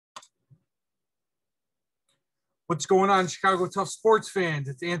What's going on, Chicago Tough sports fans?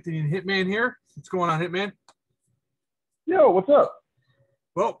 It's Anthony and Hitman here. What's going on, Hitman? Yo, what's up?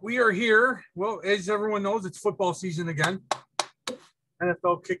 Well, we are here. Well, as everyone knows, it's football season again.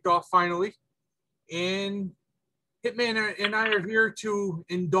 NFL kicked off finally. And Hitman and I are here to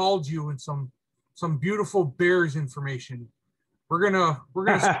indulge you in some beautiful Bears information. We're gonna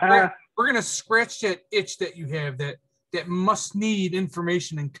scratch that itch that you have, that must need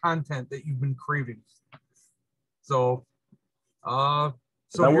information and content that you've been craving. So Is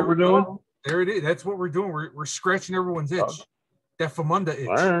that what we're doing? There it is. That's what we're doing. We're scratching everyone's itch. That Famunda itch.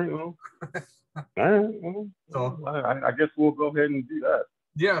 All right. So I guess we'll go ahead and do that.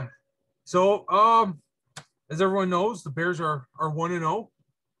 Yeah. So as everyone knows, the Bears are 1-0.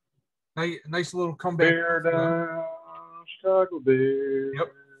 Nice little comeback. Bear down, Chicago Bears.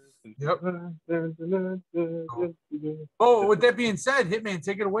 Yep. Oh, with that being said, Hitman,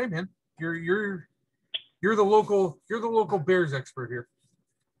 take it away, man. You're the local Bears expert here.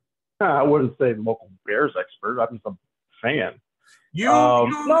 I wouldn't say the local Bears expert. I'm just a fan. You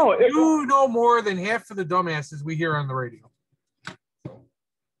know more than half of the dumbasses we hear on the radio.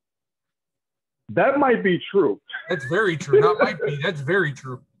 That might be true. That's very true. Not might be. That's very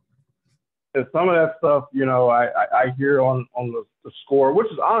true. And some of that stuff, I hear on the score,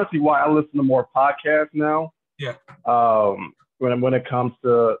 which is honestly why I listen to more podcasts now. Yeah. When it comes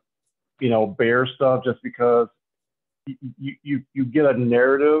to Bear stuff, just because you get a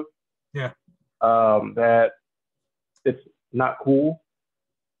narrative. Yeah. That it's not cool.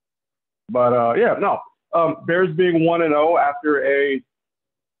 But Bears being 1-0 after a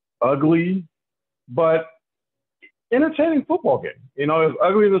ugly but entertaining football game. It was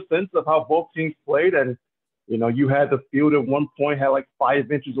ugly in the sense of how both teams played, and you had the field at one point had like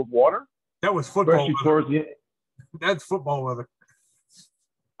 5 inches of water. That was football weather. Towards the end. That's football weather.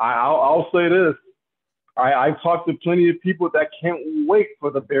 I'll say this. I've talked to plenty of people that can't wait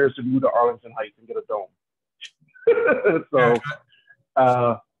for the Bears to move to Arlington Heights and get a dome.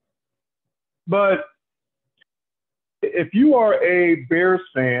 But if you are a Bears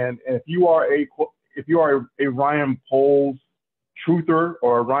fan, and if you are a Ryan Poles truther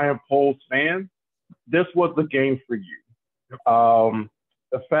or a Ryan Poles fan, this was the game for you. Yep.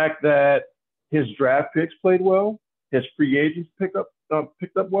 The fact that his draft picks played well, his free agents picked up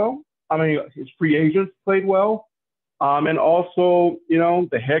well. His free agents played well, and also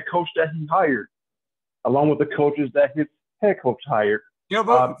the head coach that he hired, along with the coaches that his head coach hired.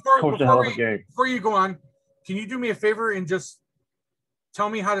 But game. Before you go on, can you do me a favor and just tell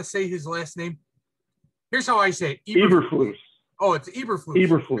me how to say his last name? Here's how I say it. Eberflus. Oh, it's Eberflus.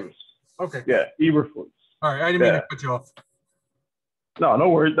 Eberflus. Okay. Yeah, Eberflus. All right, I didn't mean to cut you off. No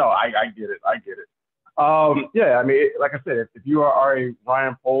worries. No, I get it. Like I said, if you are a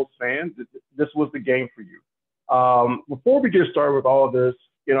Ryan Poles fan, this was the game for you. Before we get started with all of this,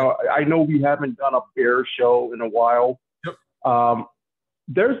 I know we haven't done a Bears show in a while. Yep.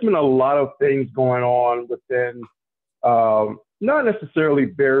 There's been a lot of things going on within, not necessarily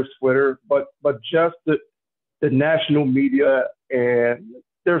Bears Twitter, but just the national media, and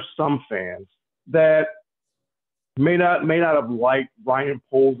there's some fans that may not have liked Ryan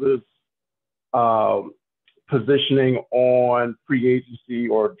Poles' positioning on free agency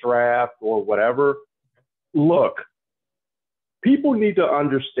or draft or whatever. Look, people need to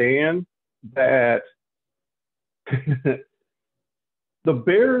understand that the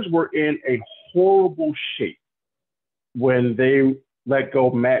Bears were in a horrible shape when they let go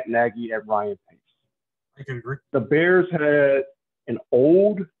Matt Nagy and Ryan Pace. I can agree. The Bears had an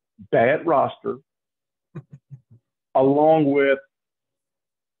old, bad roster, along with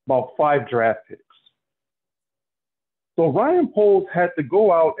about 5 draft picks. So Ryan Poles had to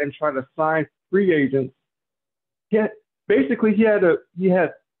go out and try to sign free agents. He had $22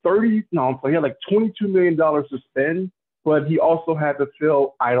 million to spend, but he also had to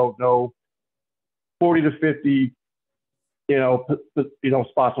fill, 40 to 50,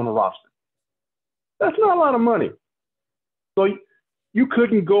 spots on the roster. That's not a lot of money. So you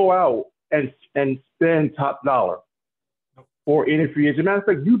couldn't go out and spend top dollar for any free agent. Matter of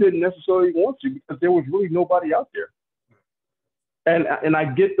fact, you didn't necessarily want to, because there was really nobody out there. And I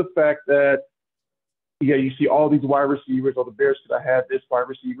get the fact that, you see all these wide receivers, or the Bears could have had this wide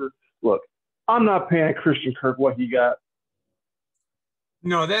receiver. Look, I'm not paying Christian Kirk what he got.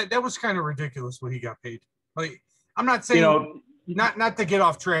 No, that was kind of ridiculous what he got paid. Like, I'm not saying not to get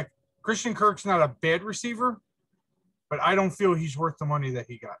off track. Christian Kirk's not a bad receiver, but I don't feel he's worth the money that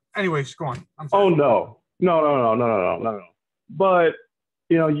he got. Anyways, go on. I'm sorry. Oh no. But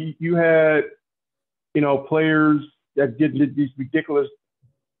you had players that did these ridiculous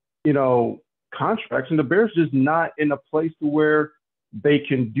contracts, and the Bears just not in a place to where they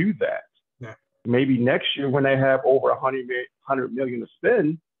can do that. Yeah. Maybe next year when they have over $100 million to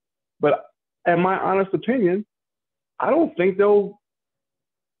spend, but in my honest opinion, I don't think they'll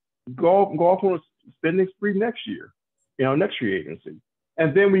go off on a spending spree next year, next free agency.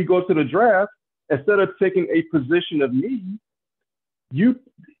 And then we go to the draft, instead of taking a position of need,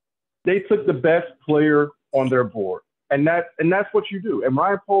 they took the best player on their board. And that's what you do. And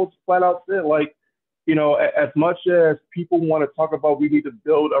Ryan Poles flat out said, like, as much as people want to talk about we need to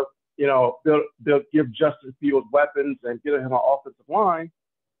give Justin Fields weapons and get him an offensive line,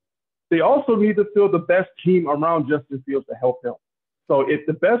 they also need to field the best team around Justin Fields to help him. So if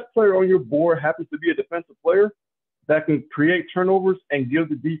the best player on your board happens to be a defensive player that can create turnovers and give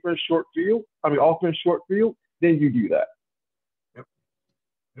the defense offense short field, then you do that. Yep.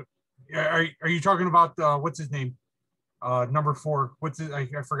 Yeah. Are you talking about what's his name? Number 4. I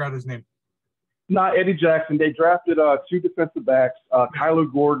forgot his name. Not Eddie Jackson. They drafted 2 defensive backs, Kyler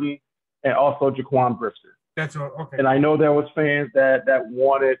Gordon and also Jaquan Brisker. That's okay. And I know there was fans that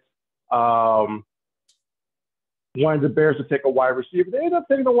wanted the Bears to take a wide receiver. They ended up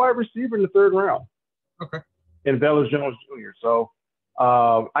taking a wide receiver in the 3rd round. Okay. In Velus Jones Jr. So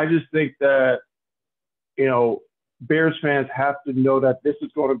I just think that, Bears fans have to know that this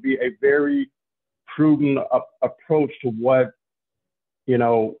is going to be a very prudent approach to what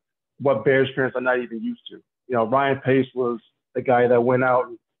Bears fans are not even used to. Ryan Pace was the guy that went out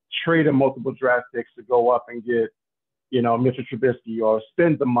and traded multiple draft picks to go up and get, Mitchell Trubisky or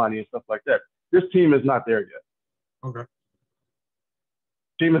spend the money and stuff like that. This team is not there yet. Okay.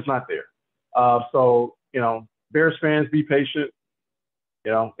 Team is not there. So, Bears fans, be patient.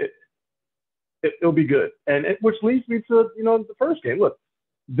 It'll be good. And which leads me to, the first game. Look,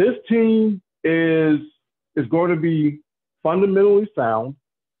 this team is going to be fundamentally sound,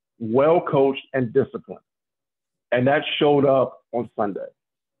 well coached, and disciplined. And that showed up on Sunday.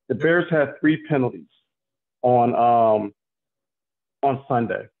 The Bears had 3 penalties on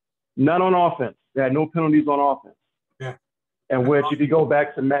Sunday. None on offense. They had no penalties on offense. Yeah. And which, if you go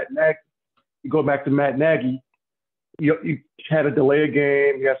back to Matt Nagy, you had a delay of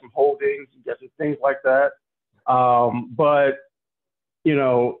game, you had some holdings, you had some things like that. But they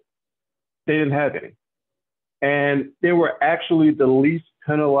didn't have any. And they were actually the least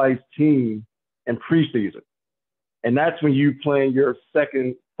penalized team in preseason. And that's when you playing your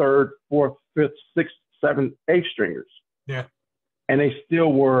 2nd, 3rd, 4th, 5th, 6th, 7th, 8th stringers. Yeah. And they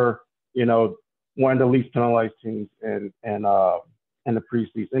still were, one of the least penalized teams in the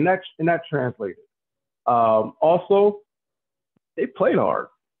preseason. And that translated. Also, they played hard.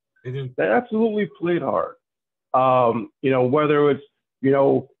 They did. They absolutely played hard. Whether it's,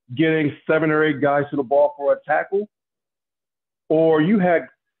 getting 7 or 8 guys to the ball for a tackle, or you had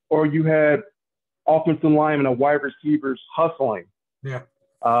offensive linemen and wide receivers hustling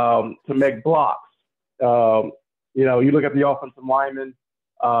to make blocks. You look at the offensive linemen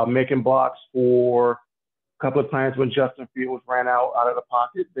making blocks for a couple of times when Justin Fields ran out of the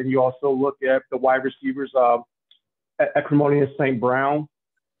pocket. Then you also look at the wide receivers, Acrimonious St. Brown,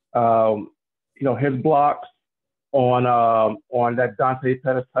 his blocks on that Dante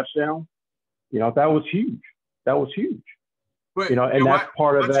Pettis touchdown. That was huge. But, and that's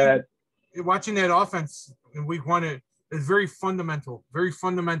part of that. Watching that offense in week 1 is very fundamental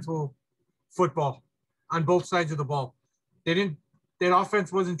football on both sides of the ball. That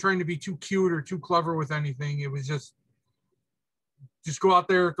offense wasn't trying to be too cute or too clever with anything. It was just go out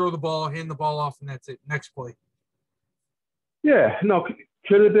there, throw the ball, hand the ball off, and that's it. Next play. Yeah, no,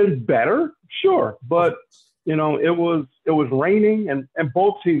 could have been better, sure, but it was raining and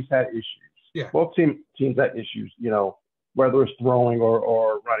both teams had issues. Yeah, both teams had issues. Whether it's throwing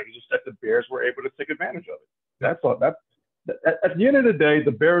or running, just that the Bears were able to take advantage of it. That's all. That at the end of the day,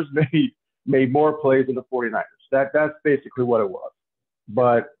 the Bears made more plays than the 49ers. That's basically what it was.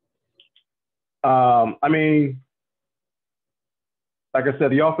 But like I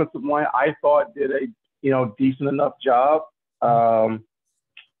said, the offensive line I thought did a decent enough job.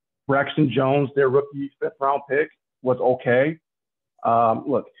 Braxton Jones, their rookie 5th round pick, was okay.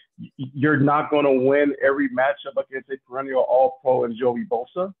 Look, you're not going to win every matchup against a perennial All-Pro and Joey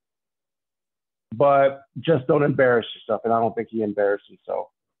Bosa, but just don't embarrass yourself, and I don't think he embarrassed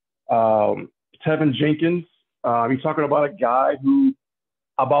himself. Tevin Jenkins, you're talking about a guy who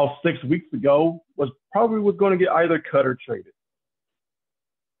about 6 weeks ago was going to get either cut or traded.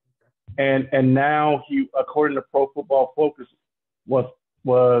 And now he, according to Pro Football Focus, was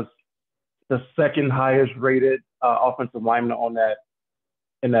the 2nd highest rated offensive lineman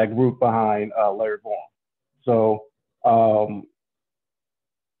in that group behind Larry Vaughn. So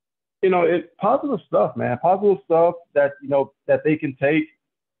It's positive stuff, man. Positive stuff that that they can take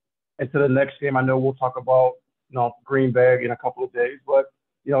into the next game. I know we'll talk about Green Bay in a couple of days, but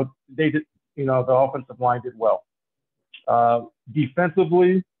they did. The offensive line did well.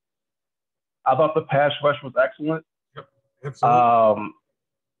 Defensively, I thought the pass rush was excellent. Yep, absolutely.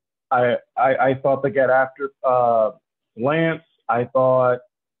 I thought they got after Lance. I thought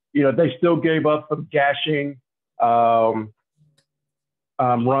they still gave up some gashing runs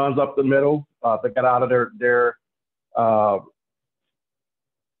up the middle. They got out of their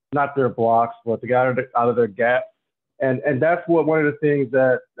not their blocks, but they got out of their gaps. And that's one of the things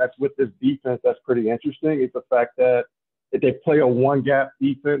that's with this defense that's pretty interesting is the fact that if they play a one gap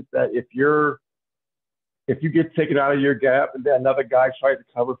defense, that if you get taken out of your gap and then another guy tries to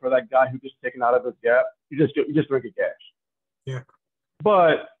cover for that guy who gets taken out of his gap, you just make a gash. Yeah.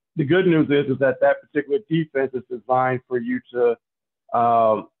 But the good news is that particular defense is designed for you to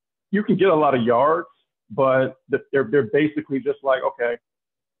you can get a lot of yards, but they're basically just like, okay,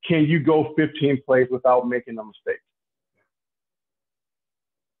 can you go 15 plays without making a mistake?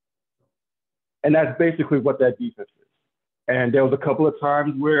 And that's basically what that defense is. And there was a couple of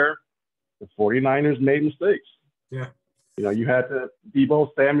times where the 49ers made mistakes. Yeah. You had the Deebo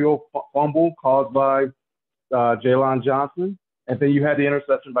Samuel fumble caused by Jaylon Johnson, and then you had the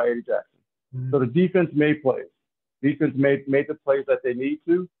interception by Eddie Jackson. Mm-hmm. So the defense made plays. Defense made the plays that they need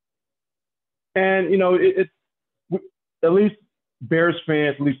to. And, it's at least Bears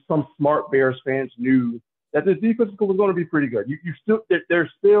fans, at least some smart Bears fans knew that the defense was going to be pretty good. There's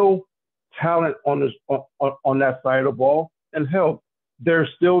still talent on that side of the ball. And hell, there's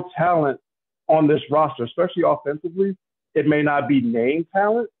still talent on this roster, especially offensively. It may not be name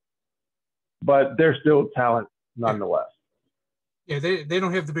talent, but there's still talent nonetheless. Yeah, they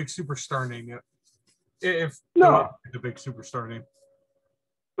don't have the big superstar name yet. If no, the big superstar name.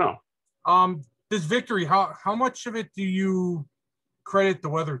 No. This victory, how much of it do you credit the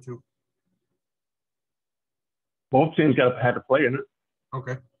weather to? Both teams had to play in it.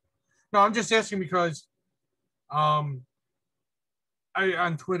 Okay. No, I'm just asking because I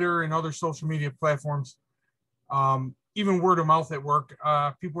on Twitter and other social media platforms, even word of mouth at work,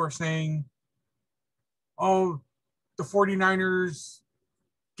 people are saying, oh, the 49ers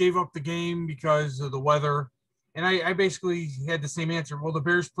gave up the game because of the weather. And I basically had the same answer. Well, the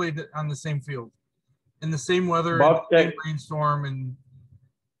Bears played on the same field, in the same weather, in the same rainstorm. And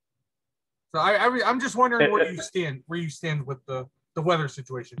so I'm just wondering where you stand with the weather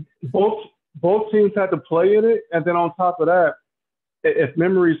situation. Both teams had to play in it. And then on top of that, if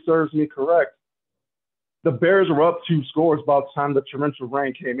memory serves me correct, the Bears were up 2 scores by the time the torrential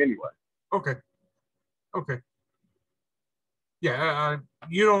rain came anyway. Okay. Yeah,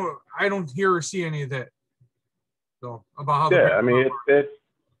 I don't hear or see any of that. So about how the Bears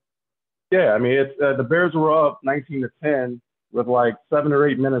the Bears were up 19-10 with like 7 or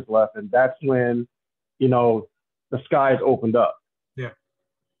 8 minutes left, and that's when the skies opened up. Yeah.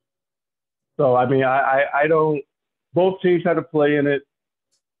 So I don't. Both teams had to play in it.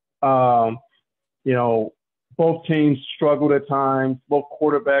 Both teams struggled at times. Both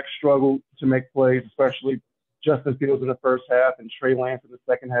quarterbacks struggled to make plays, especially Justin Fields in the first half and Trey Lance in the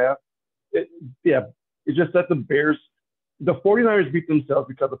second half. It's just that the 49ers beat themselves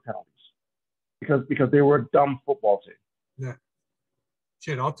because of penalties, because they were a dumb football team. Yeah.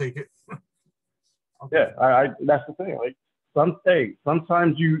 Shit, I'll take it. That's the thing. Like,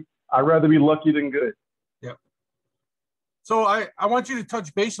 sometimes I'd rather be lucky than good. Yep. So I want you to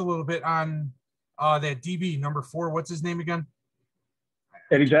touch base a little bit on that DB number 4. What's his name again?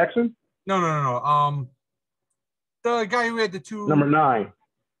 Eddie Jackson? No. The guy who had the 2. Number 9.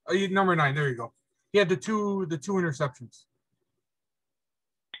 Number 9. There you go. He had the two interceptions.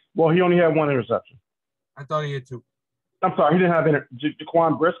 Well, he only had 1 interception. I thought he had 2. I'm sorry, he didn't have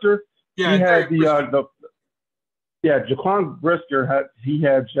Jaquan Brisker. Yeah, he had Jaquan Brisker had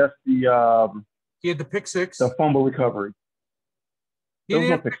just the. He had the pick 6. The fumble recovery. He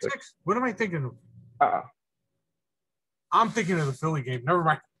didn't have pick 6. What am I thinking of? I'm thinking of the Philly game. Never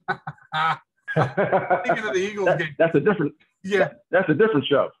mind. I'm thinking of the Eagles game. That's a different. Yeah, that's a different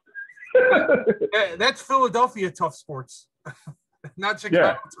show. That's Philadelphia tough sports, not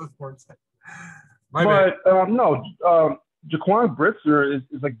Chicago tough sports. Jaquan Brisker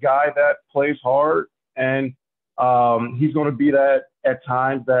is a guy that plays hard, and he's going to be that at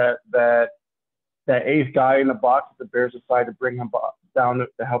times that 8th guy in the box. If the Bears decide to bring him down to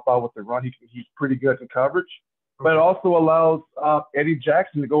help out with the run, he's pretty good in coverage. Okay. But it also allows Eddie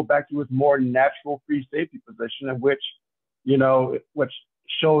Jackson to go back to his more natural free safety position, in which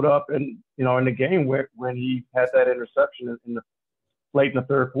showed up in the game when he had that interception late in the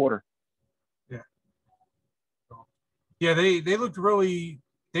third quarter. Yeah, they looked really.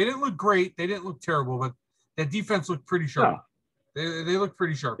 They didn't look great. They didn't look terrible, but that defense looked pretty sharp. No. They looked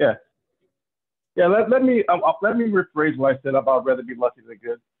pretty sharp. Yeah. Yeah. Let me rephrase what I said about I'd rather be lucky than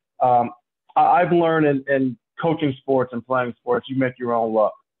good. I've learned in coaching sports and playing sports, you make your own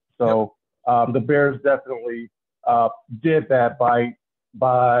luck. So the Bears definitely did that by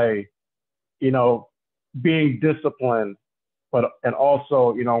being disciplined, and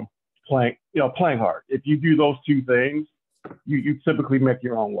also playing hard. If you do those two things, you typically make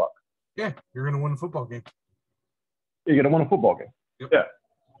your own luck. Yeah, you're gonna win a football game. You're gonna win a football game. Yep.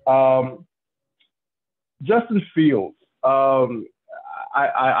 Yeah. Justin Fields.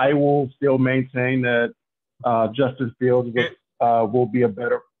 I will still maintain that Justin Fields will be a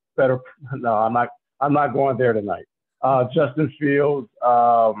better. No, I'm not going there tonight. Justin Fields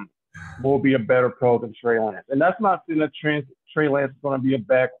will be a better pro than Trey Lance, and that's not saying that Trey Lance is going to be a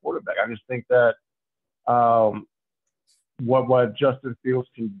bad quarterback. I just think that what Justin Fields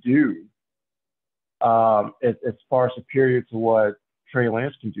can do is far superior to what Trey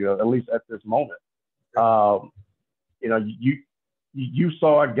Lance can do, at least at this moment. You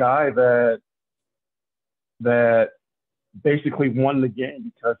saw a guy that basically won the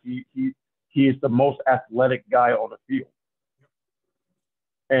game because he is the most athletic guy on the field.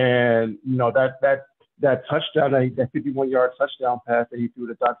 And that touchdown, that 51-yard touchdown pass that he threw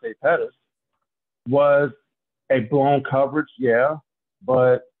to Dante Pettis was a blown coverage, yeah,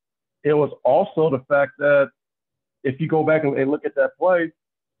 but it was also the fact that if you go back and look at that play,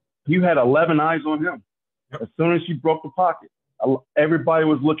 you had 11 eyes on him. Yep. As soon as he broke the pocket, everybody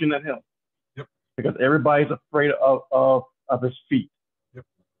was looking at him. Yep. Because everybody's afraid of his feet. Yep.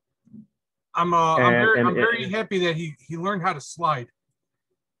 I'm very happy that he learned how to slide.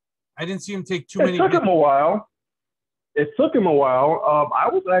 I didn't see him take too many. It took him a while. I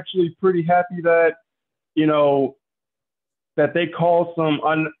was actually pretty happy that that they called some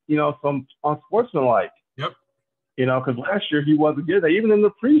unsportsmanlike. Yep. Because last year he wasn't getting that. Even in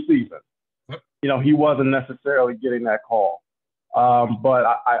the preseason, yep. He wasn't necessarily getting that call. But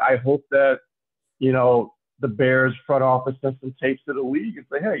I hope that the Bears front office sends some tapes to the league and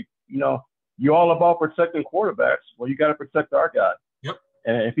say, hey, you're all about protecting quarterbacks. Well, you got to protect our guy. Yep.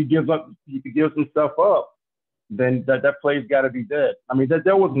 And if he gives himself up, then that play's got to be dead. I mean,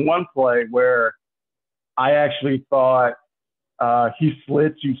 there was one play where I actually thought he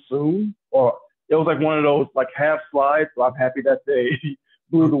slid too soon, or it was like one of those like half slides. So I'm happy that they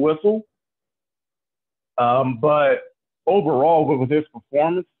blew the whistle. But overall, with his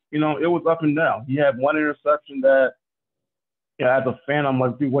performance, it was up and down. He had one interception that, as a fan, I'm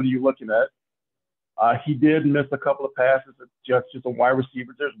like, dude, what are you looking at? He did miss a couple of passes, just a wide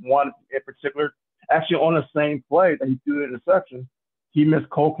receiver. There's one in particular, actually on the same play that he threw the interception, he missed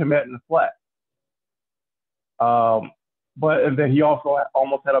Cole Kmet in the flat. And then he also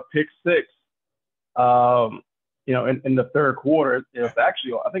almost had a pick six, in the third quarter. It was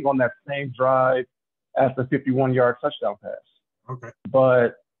actually, I think, on that same drive as the 51-yard touchdown pass. Okay.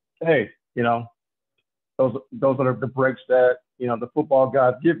 But hey, those are the breaks that the football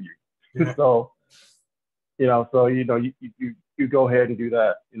gods give you. Yeah. So you go ahead and do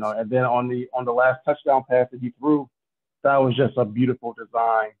that. And then on the last touchdown pass that he threw, that was just a beautiful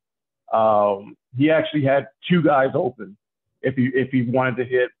design. He actually had two guys open if he wanted to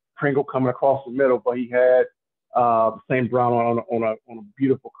hit Pringle coming across the middle, but he had St. Brown on a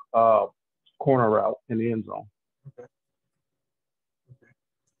beautiful corner route in the end zone. Okay.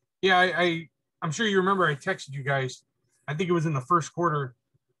 Yeah, I'm sure you remember I texted you guys. I think it was in the first quarter.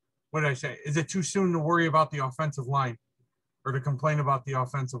 What did I say? Is it too soon to worry about the offensive line or to complain about the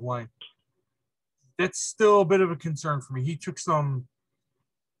offensive line? That's still a bit of a concern for me. He took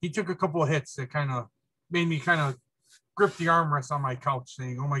a couple of hits that kind of made me kind of grip the armrest on my couch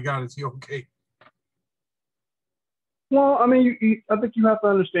saying, oh my God, is he okay? Well, I mean, I think you have to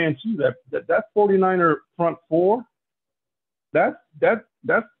understand too that 49er front four, that's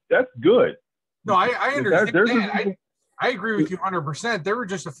good. No, I understand that. I agree with you 100%. There were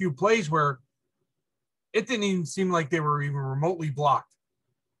just a few plays where it didn't even seem like they were even remotely blocked.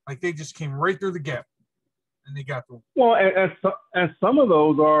 Like they just came right through the gap and they got them. Well, and some of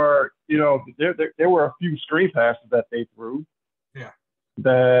those are, there were a few screen passes that they threw. Yeah.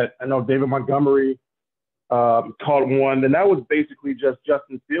 That I know David Montgomery caught one, and that was basically just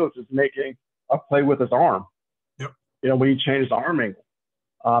Justin Fields just making a play with his arm. Yep. When he changed the arm angle,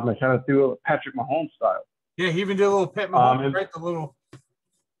 and kind of threw a Patrick Mahomes style. Yeah, he even did a little Pat Mahomes, right? The little.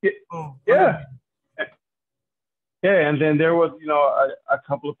 Yeah. Yeah, and then there was, a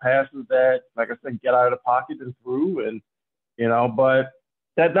couple of passes that, like I said, get out of the pocket and through, and but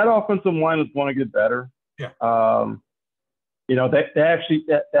that offensive line is going to get better. Yeah. they actually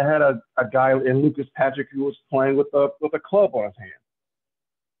they had a guy in Lucas Patrick who was playing with a club on his hand.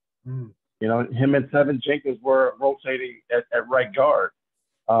 Him and Tevin Jenkins were rotating at right guard.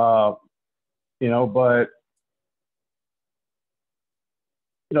 But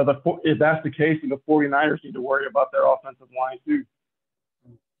if that's the case, the 49ers need to worry about their offensive line too.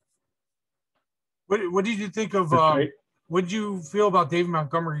 What did you think of? What did you feel about David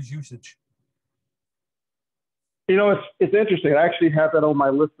Montgomery's usage? It's interesting. I actually have that on my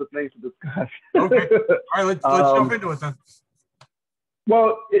list of things to discuss. Okay. All right, let's jump into it then.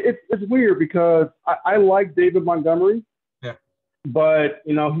 Well, it's weird because I like David Montgomery. Yeah. But,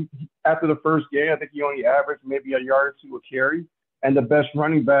 after the first game, I think he only averaged maybe a yard or two a carry. And the best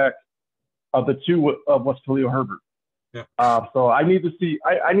running back of the two was Khalil Herbert. Yeah. So I need to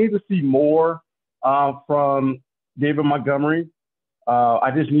see more from David Montgomery.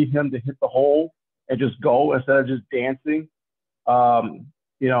 I just need him to hit the hole and just go instead of just dancing,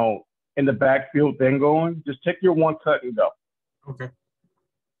 in the backfield, then going. Just take your one cut and go. Okay.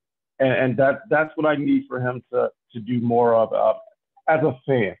 And that's what I need for him to do more of as a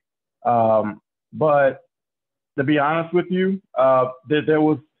fan. But to be honest with you, there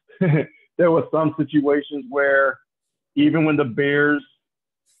was there was some situations where even when the Bears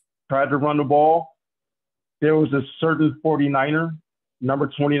tried to run the ball, there was a certain 49er, number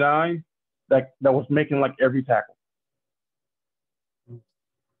 29, that was making like every tackle.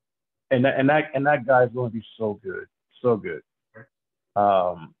 And that guy's going to be so good, so good.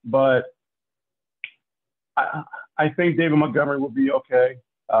 But I think David Montgomery will be okay.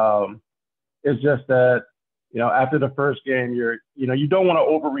 It's just that, after the first game, you don't want to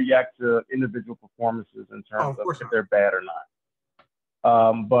overreact to individual performances in terms of if they're bad or not.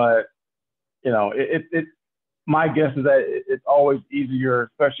 But my guess is that it's always easier,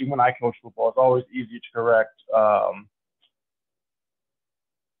 especially when I coach football, it's always easier to correct,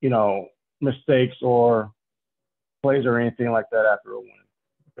 mistakes or plays or anything like that after a win.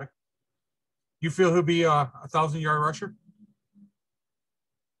 Okay. You feel he'll be a 1,000-yard rusher?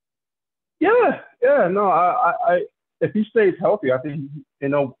 Yeah. No, I if he stays healthy, I think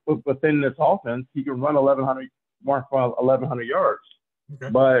within this offense, he can run 1,100 yards. Okay.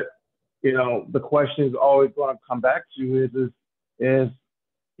 But the question is always going to come back to is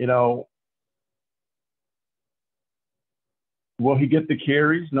will he get the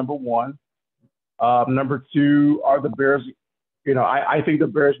carries? Number one. Number two, are the Bears? I think the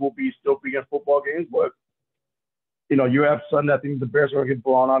Bears will still be in football games, but you have some that think the Bears are going to get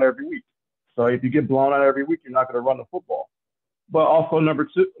blown out every week. So if you get blown out every week, you're not going to run the football. But also number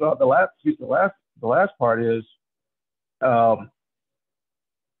two, the last part is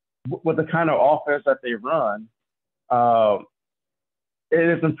with the kind of offense that they run, it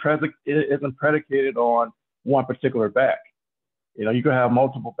isn't predicated on one particular back. You could have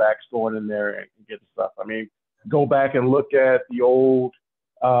multiple backs going in there and get the stuff. I mean, go back and look at the old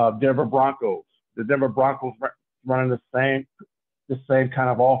Denver Broncos. The Denver Broncos running the same kind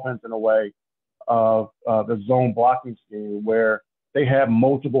of offense in a way of the zone blocking scheme where they have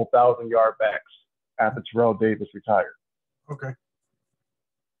multiple 1,000-yard backs after Terrell Davis retired. Okay.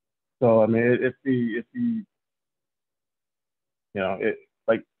 So I mean,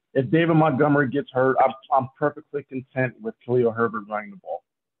 if David Montgomery gets hurt, I'm perfectly content with Khalil Herbert running the ball.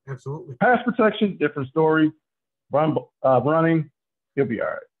 Absolutely. Pass protection, different story. Running, he'll be all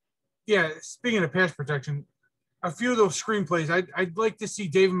right. Yeah. Speaking of pass protection, a few of those screenplays, I'd like to see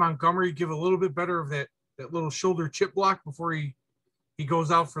David Montgomery give a little bit better of that little shoulder chip block before he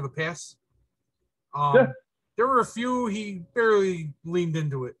goes out for the pass. There were a few he barely leaned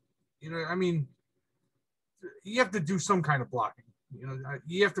into it. I mean, you have to do some kind of blocking.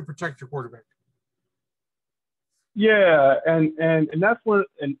 You have to protect your quarterback. Yeah, and that's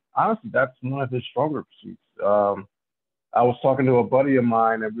honestly, that's one of his stronger pursuits. I was talking to a buddy of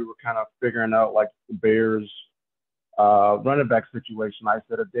mine, and we were kind of figuring out like the Bears' running back situation. I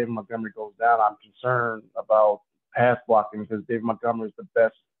said, if David Montgomery goes down, I'm concerned about pass blocking because David Montgomery is the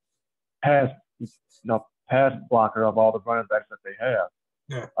best pass blocker of all the running backs that they have.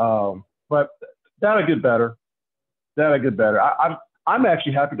 Yeah. But that'll get better. I'm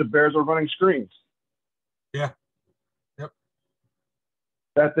actually happy the Bears are running screens. Yeah. Yep.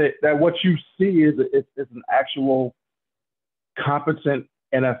 That what you see is an actual competent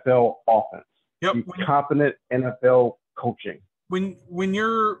NFL offense. Yep. Competent NFL coaching. When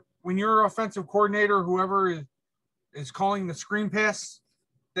your offensive coordinator, whoever is calling the screen pass,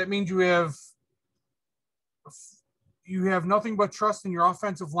 that means you have nothing but trust in your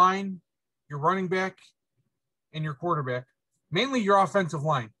offensive line, your running back, and your quarterback. Mainly your offensive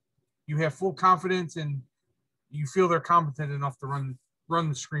line. You have full confidence in you feel they're competent enough to run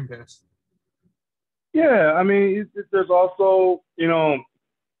the screen pass. Yeah, I mean, there's also, you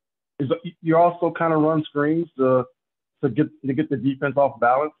also kind of run screens to get the defense off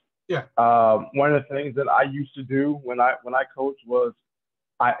balance. Yeah. One of the things that I used to do when I coached was,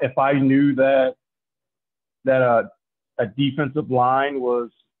 if I knew that a defensive line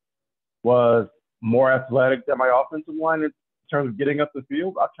was more athletic than my offensive line in terms of getting up the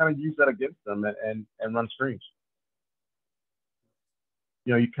field, I kind of use that against them and run screens.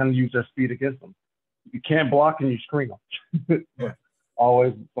 You kind of use their speed against them. You can't block and you screen them. Yeah.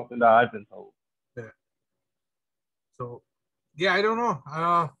 Always something that I've been told. Yeah. So, yeah, I don't know.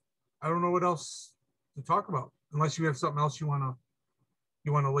 I don't know what else to talk about unless you have something else you want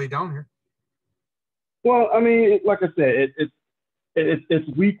to lay down here. Well, I mean, like I said, it's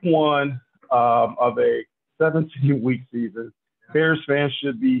week one of a 17-week season. Yeah. Bears fans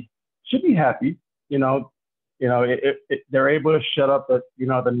should be happy. They're able to shut up the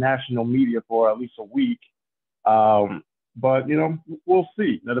national media for at least a week. But we'll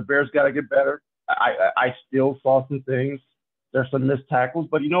see. The Bears got to get better. I still saw some things. There's some missed tackles,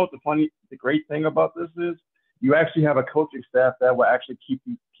 but the great thing about this is you actually have a coaching staff that will actually keep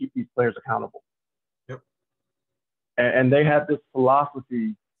these players accountable. Yep. And they have this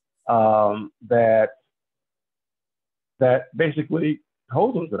philosophy that basically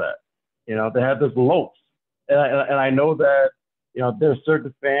holds them to that. They have this lopes. And I know that, there's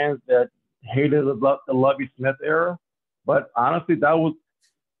certain fans that hated the Lovie Smith era, but honestly, that was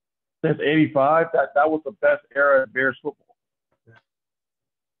since '85. That was the best era of Bears football.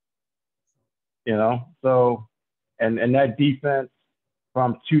 Yeah. So, and that defense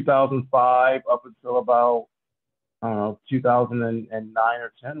from 2005 up until about 2009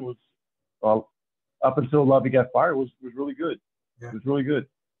 or 10 was, up until Lovie got fired, was really good. Yeah. It was really good.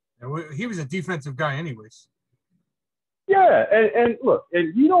 And he was a defensive guy, anyways. Yeah, and look,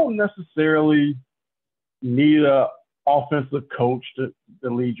 and you don't necessarily need a offensive coach to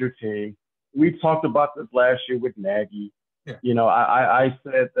lead your team. We talked about this last year with Nagy. Yeah. I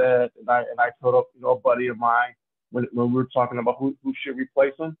said that, and I told a buddy of mine when we were talking about who should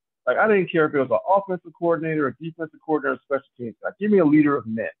replace him. Like, I didn't care if it was an offensive coordinator, a defensive coordinator, or special teams. Like, give me a leader of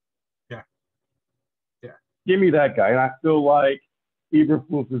men. Yeah. Yeah. Give me that guy, and I feel like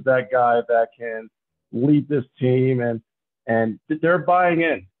Eberflus is that guy that can lead this team, and they're buying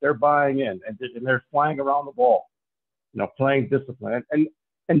in. They're buying in, and they're flying around the ball, playing discipline, and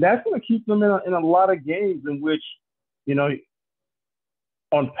that's going to keep them in a lot of games in which,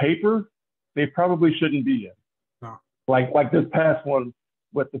 on paper they probably shouldn't be in. No. Like this past one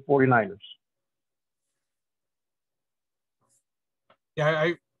with the 49ers.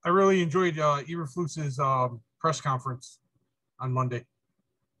 Yeah, I really enjoyed Eberflus's press conference on Monday.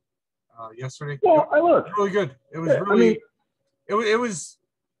 Yesterday. Well, it was really good. It was really. It was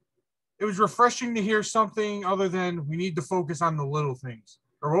refreshing to hear something other than we need to focus on the little things.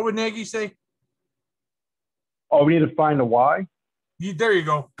 Or what would Nagy say? Oh, we need to find the why? There you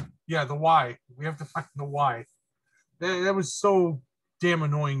go. Yeah, the why. We have to find the why. That was so damn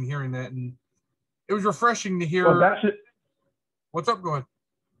annoying hearing that. And it was refreshing to hear. Well, that's it. What's up? Go ahead.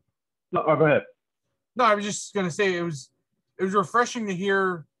 No, go ahead. No, I was just going to say it was refreshing to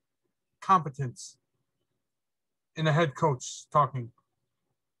hear competence in a head coach talking.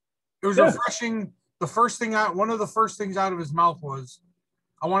 It was refreshing. One of the first things out of his mouth was,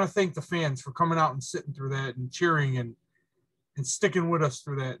 I want to thank the fans for coming out and sitting through that and cheering and sticking with us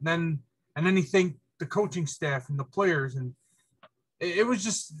through that. And then he thanked the coaching staff and the players. And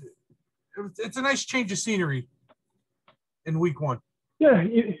it's a nice change of scenery in week one. Yeah.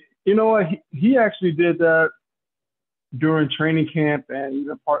 You know what? He actually did that during training camp and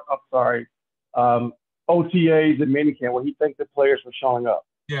even OTAs and minicamp, where he thanked the players for showing up.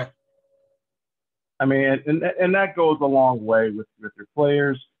 Yeah. I mean, and that goes a long way with your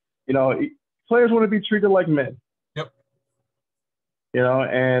players. Players want to be treated like men. Yep.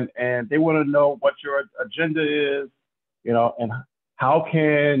 And they want to know what your agenda is, and how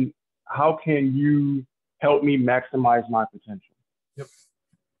can you help me maximize my potential. Yep.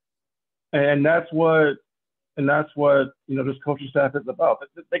 And that's what this coaching staff is about.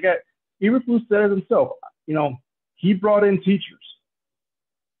 They got, Eberflus said it himself. He brought in teachers.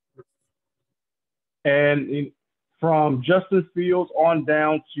 And from Justin Fields on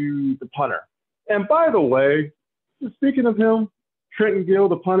down to the punter. And by the way, speaking of him, Trenton Gill,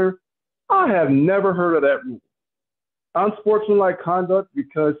 the punter, I have never heard of that rule. Unsportsmanlike conduct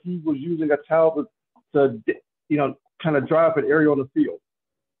because he was using a towel to kind of dry up an area on the field.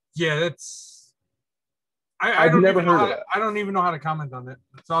 Yeah, that's. I've never heard of that. I don't even know how to comment on that.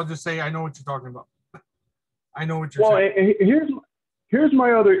 So I'll just say I know what you're talking about. I know what you're saying. And here's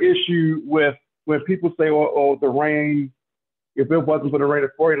my other issue with when people say, oh, the rain, if it wasn't for the rain,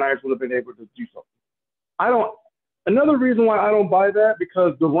 the 49ers would have been able to do something. Another reason why I don't buy that,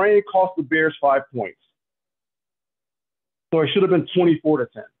 because the rain cost the Bears 5 points. So it should have been 24-10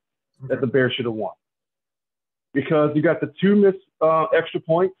 that the Bears should have won. Because you got the 2 missed extra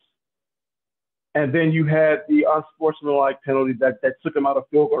points, and then you had the unsportsmanlike penalty that took them out of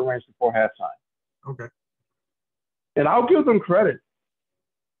field goal range before halftime. Okay. And I'll give them credit.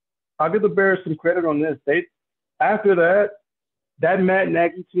 I'll give the Bears some credit on this. After that Matt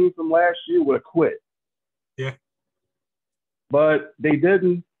Nagy team from last year would have quit. Yeah. But they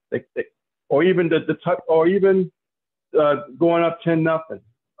didn't. Or even going up 10-0,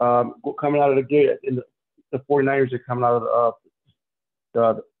 coming out of the gate, and the 49ers are coming out of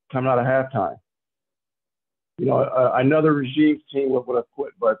halftime. You know, another regime's team would have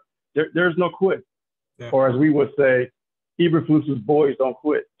quit, but there's no quit. Yeah. Or as we would say, Eberflus's boys don't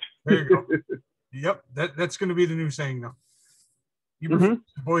quit. There you go. Yep, that's going to be the new saying now. Eberflus's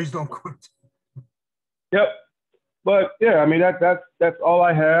boys don't quit. Yep. But yeah, I mean that's all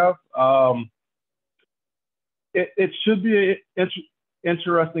I have. It should be an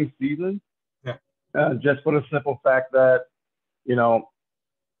interesting season. Yeah. Just for the simple fact that, you know,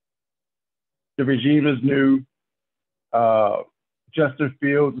 the regime is new. Justin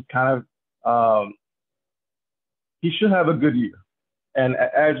Fields is kind of he should have a good year. And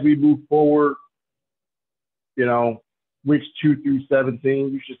as we move forward, you know, weeks 2 through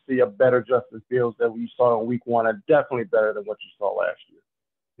 17, you should see a better Justin Fields than we saw in week 1, and definitely better than what you saw last year.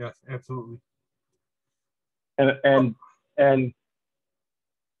 Yes, absolutely. And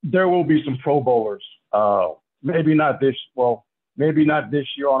there will be some Pro Bowlers. Maybe not this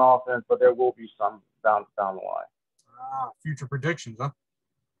year on offense, but there will be some down the line. Future predictions, huh?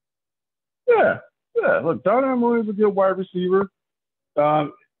 Yeah. Look, Darnell Mooney is a good wide receiver.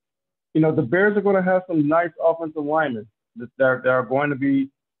 You know, the Bears are going to have some nice offensive linemen that are going to be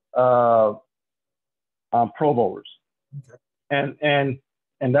Pro Bowlers. Okay. And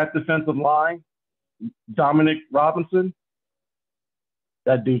that defensive line, Dominic Robinson,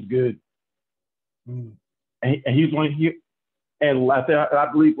 that dude's good. And he's one here. And I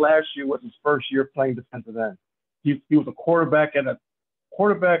believe last year was his first year playing defensive end. He was a quarterback and a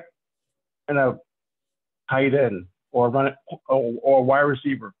tight end or a wide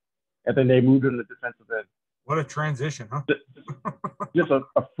receiver, and then they moved him to defensive end. What a transition, huh? Just a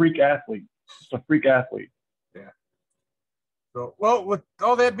freak athlete. Just a freak athlete. Yeah. So, well, with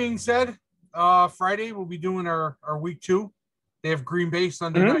all that being said, Friday we'll be doing our week 2. They have Green Bay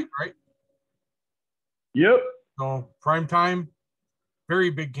Sunday night, right? Yep. So prime time,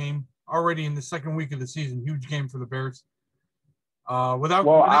 very big game already in the second week of the season. Huge game for the Bears.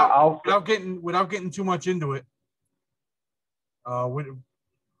 Without getting too much into it, do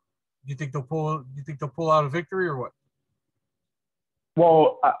you think they'll pull out a victory or what?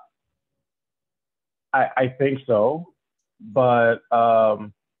 Well, I think so, but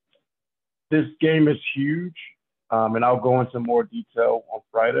this game is huge, and I'll go into more detail on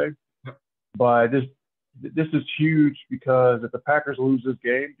Friday. Yep. But this is huge because if the Packers lose this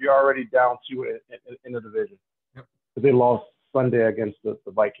game, you're already down 2 in the division. Yep. They lost Sunday against the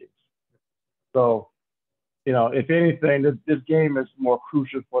Vikings. So, you know, if anything, this game is more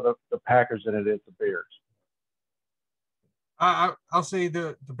crucial for the Packers than it is the Bears. I'll say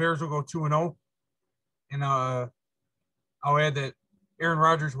the Bears will go 2-0, and I'll add that Aaron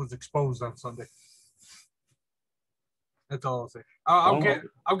Rodgers was exposed on Sunday. That's all I'll say. I'll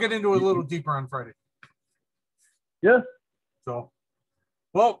get into it a little deeper on Friday. Yeah. So,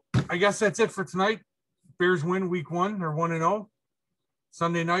 well, I guess that's it for tonight. Bears win week 1. They're 1-0.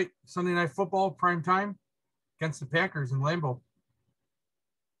 Sunday night football, prime time against the Packers in Lambeau.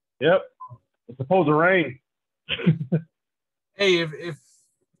 Yep. It's supposed to rain. Hey, if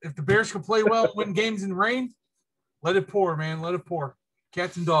the Bears can play well, win games in rain, let it pour, man. Let it pour.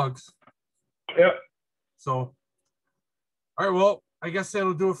 Cats and dogs. Yep. So, all right, well, I guess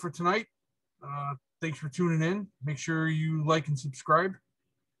that'll do it for tonight. Thanks for tuning in. Make sure you like and subscribe.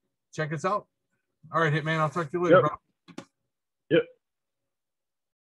 Check us out. All right, Hitman, I'll talk to you later, bro. Yep.